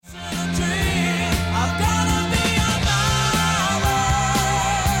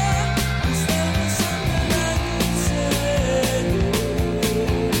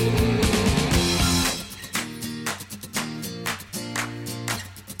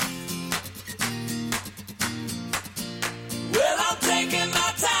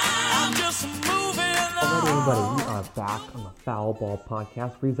Everybody, we are back on the Foul Ball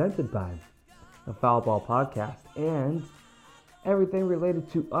Podcast, presented by the Foul Ball Podcast, and everything related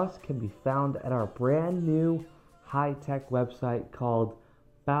to us can be found at our brand new high-tech website called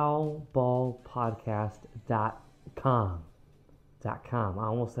foulballpodcast.com. I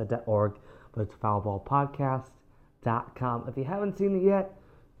almost said .org, but it's foulballpodcast.com. If you haven't seen it yet,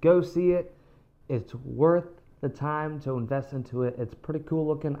 go see it. It's worth the time to invest into it. It's pretty cool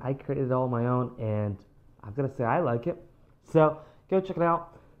looking. I created it all on my own, and I'm going to say I like it. So go check it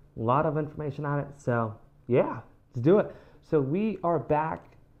out. A lot of information on it. So yeah, let's do it. So we are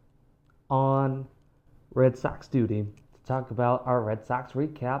back on Red Sox duty to talk about our Red Sox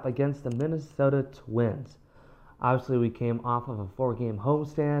recap against the Minnesota Twins. Obviously, we came off of a 4-game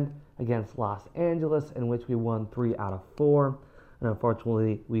homestand against Los Angeles, in which we won 3 out of 4. And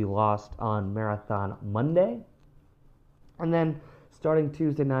unfortunately, we lost on Marathon Monday. And then starting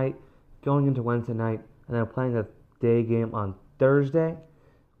Tuesday night, going into Wednesday night, and then playing a day game on Thursday,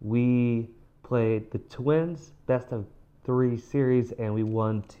 we played the Twins, best of 3 series, and we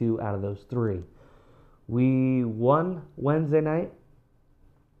won 2 out of those 3. We won Wednesday night.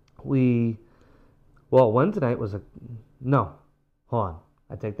 Wednesday night was hold on.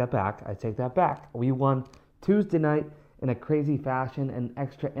 I take that back. We won Tuesday night in a crazy fashion and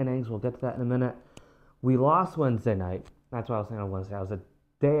extra innings. We'll get to that in a minute. We lost Wednesday night. That's what I was saying on Wednesday. I was a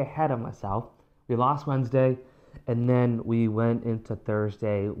day ahead of myself. We lost Wednesday, and then we went into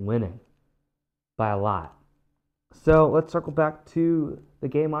Thursday winning by a lot. So let's circle back to the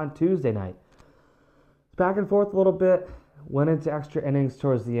game on Tuesday night. Back and forth a little bit. Went into extra innings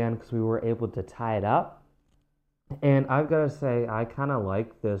towards the end because we were able to tie it up. And I've got to say, I kind of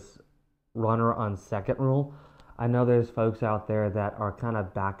like this runner on second rule. I know there's folks out there that are kind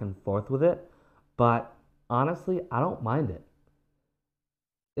of back and forth with it, but honestly, I don't mind it.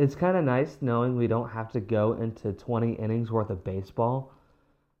 It's kind of nice knowing we don't have to go into 20 innings worth of baseball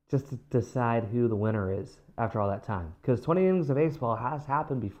just to decide who the winner is after all that time. Because 20 innings of baseball has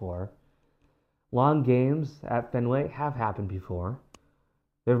happened before. Long games at Fenway have happened before.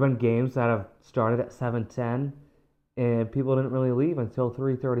 There have been games that have started at 7:10 and people didn't really leave until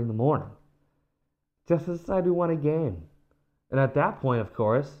 3:30 in the morning. Just to decide who won a game. And at that point, of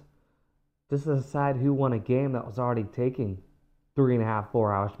course, just to decide who won a game that was already taking 3.5,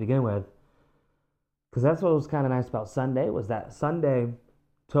 4 hours to begin with. Because that's what was kind of nice about Sunday, was that Sunday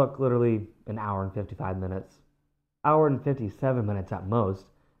took literally an hour and 55 minutes. Hour and 57 minutes at most.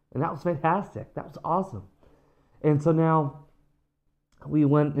 And that was fantastic. That was awesome. And so now we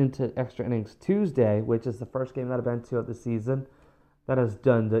went into extra innings Tuesday, which is the first game that I've been to of the season that has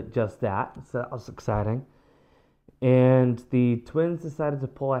done just that. So that was exciting. And the Twins decided to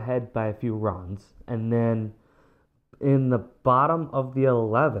pull ahead by a few runs. And then in the bottom of the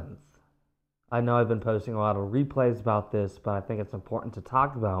 11th, I know I've been posting a lot of replays about this, but I think it's important to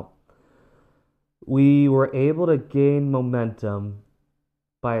talk about. We were able to gain momentum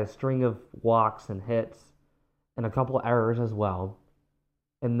by a string of walks and hits and a couple of errors as well.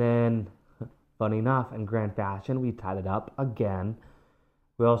 And then, funny enough, in grand fashion, we tied it up again.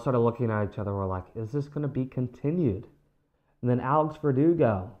 We all started looking at each other. We're like, is this going to be continued? And then Alex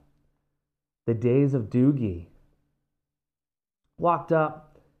Verdugo, the days of Doogie, walked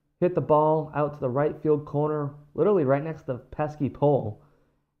up, hit the ball out to the right field corner, literally right next to the pesky pole,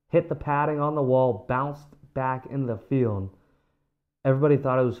 hit the padding on the wall, bounced back into the field. Everybody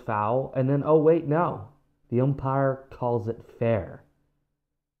thought it was foul, and then, oh wait, no. The umpire calls it fair.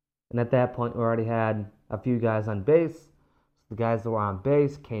 And at that point, we already had a few guys on base. So the guys that were on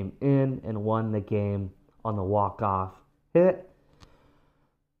base came in and won the game on the walk-off hit.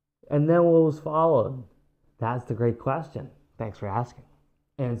 And then what was followed? That's the great question. Thanks for asking.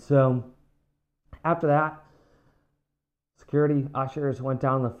 And so after that, security ushers went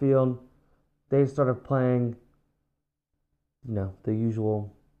down the field. They started playing, the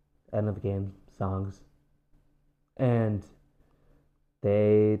usual end of the game songs. And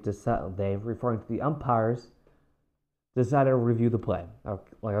they referring to the umpires, decided to review the play.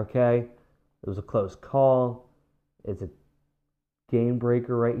 Like, okay, it was a close call. It's a game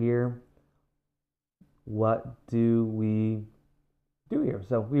breaker right here. What do we do here?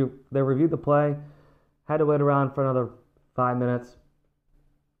 So they reviewed the play, had to wait around for another 5 minutes,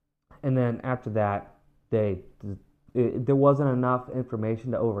 and then after that, they there wasn't enough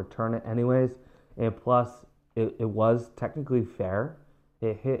information to overturn it anyways. And plus, it was technically fair.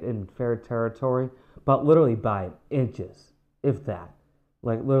 It hit in fair territory, but literally by inches, if that.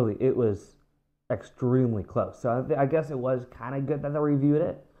 Like, literally, it was extremely close. So I guess it was kind of good that they reviewed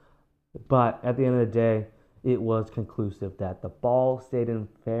it. But at the end of the day, it was conclusive that the ball stayed in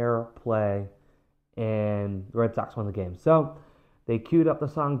fair play and the Red Sox won the game. So they queued up the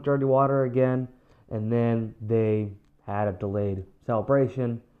song Dirty Water again, and then they had a delayed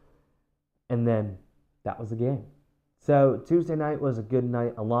celebration, and then that was the game. So Tuesday night was a good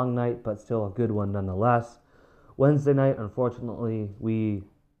night, a long night, but still a good one nonetheless. Wednesday night, unfortunately, we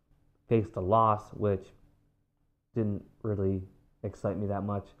faced a loss, which didn't really excite me that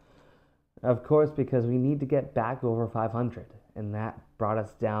much. Of course, because we need to get back over 500, and that brought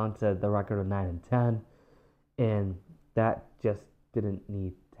us down to the record of 9-10, and that just didn't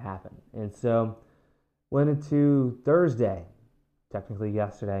need to happen. And so went into Thursday, technically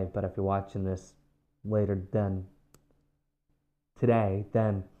yesterday, but if you're watching this later than today,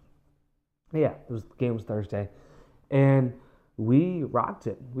 then yeah, the game was Thursday, and we rocked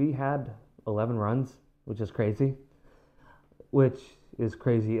it. We had 11 runs, which is crazy, which is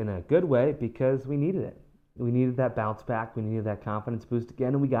crazy in a good way because we needed it. We needed that bounce back. We needed that confidence boost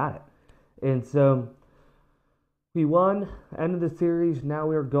again, and we got it. And so we won, ended the series. Now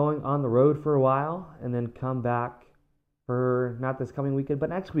we're going on the road for a while and then come back for not this coming weekend, but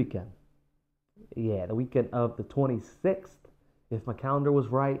next weekend. Yeah, the weekend of the 26th, if my calendar was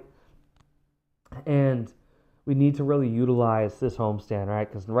right. And we need to really utilize this homestand, right?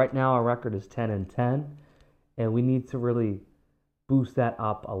 Because right now our record is 10-10, and we need to really boost that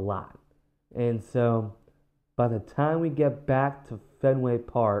up a lot. And so by the time we get back to Fenway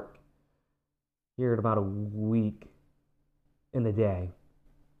Park here in about a week in a day,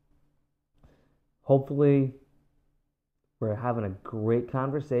 hopefully we're having a great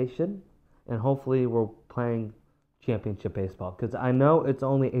conversation, and hopefully we're playing championship baseball, because I know it's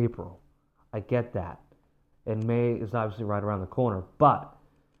only April. I get that. And May is obviously right around the corner, but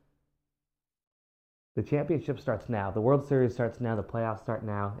the championship starts now. The World Series starts now. The playoffs start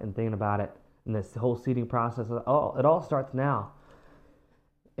now. And thinking about it, and this whole seeding process, it all starts now.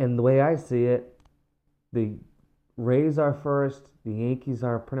 And the way I see it, the Rays are first. The Yankees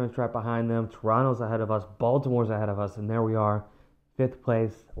are pretty much right behind them. Toronto's ahead of us. Baltimore's ahead of us. And there we are, 5th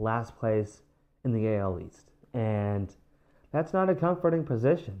place, last place in the AL East. And that's not a comforting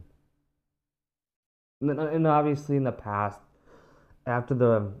position. And obviously in the past, after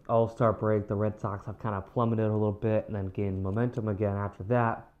the All-Star break, the Red Sox have kind of plummeted a little bit and then gained momentum again after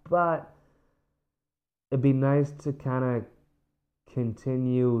that. But it'd be nice to kind of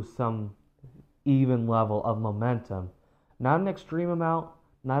continue some even level of momentum. Not an extreme amount,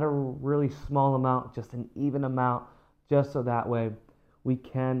 not a really small amount, just an even amount, just so that way we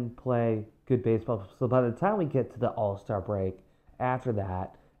can play good baseball. So by the time we get to the All-Star break, after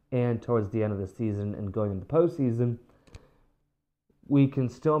that, and towards the end of the season and going into the postseason, we can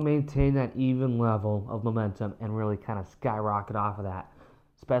still maintain that even level of momentum and really kind of skyrocket off of that,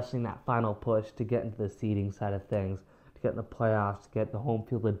 especially in that final push to get into the seeding side of things, to get in the playoffs, to get the home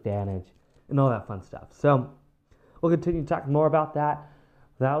field advantage, and all that fun stuff. So we'll continue talking more about that.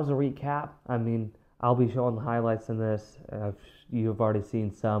 That was a recap. I mean, I'll be showing the highlights in this. You've already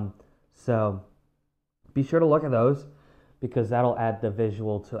seen some. So be sure to look at those, because that'll add the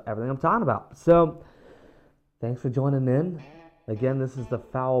visual to everything I'm talking about. So thanks for joining in. Again, this is the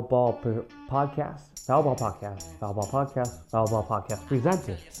Foul Ball Podcast,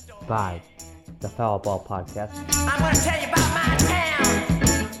 presented by the Foul Ball Podcast. I'm going to tell you about my town.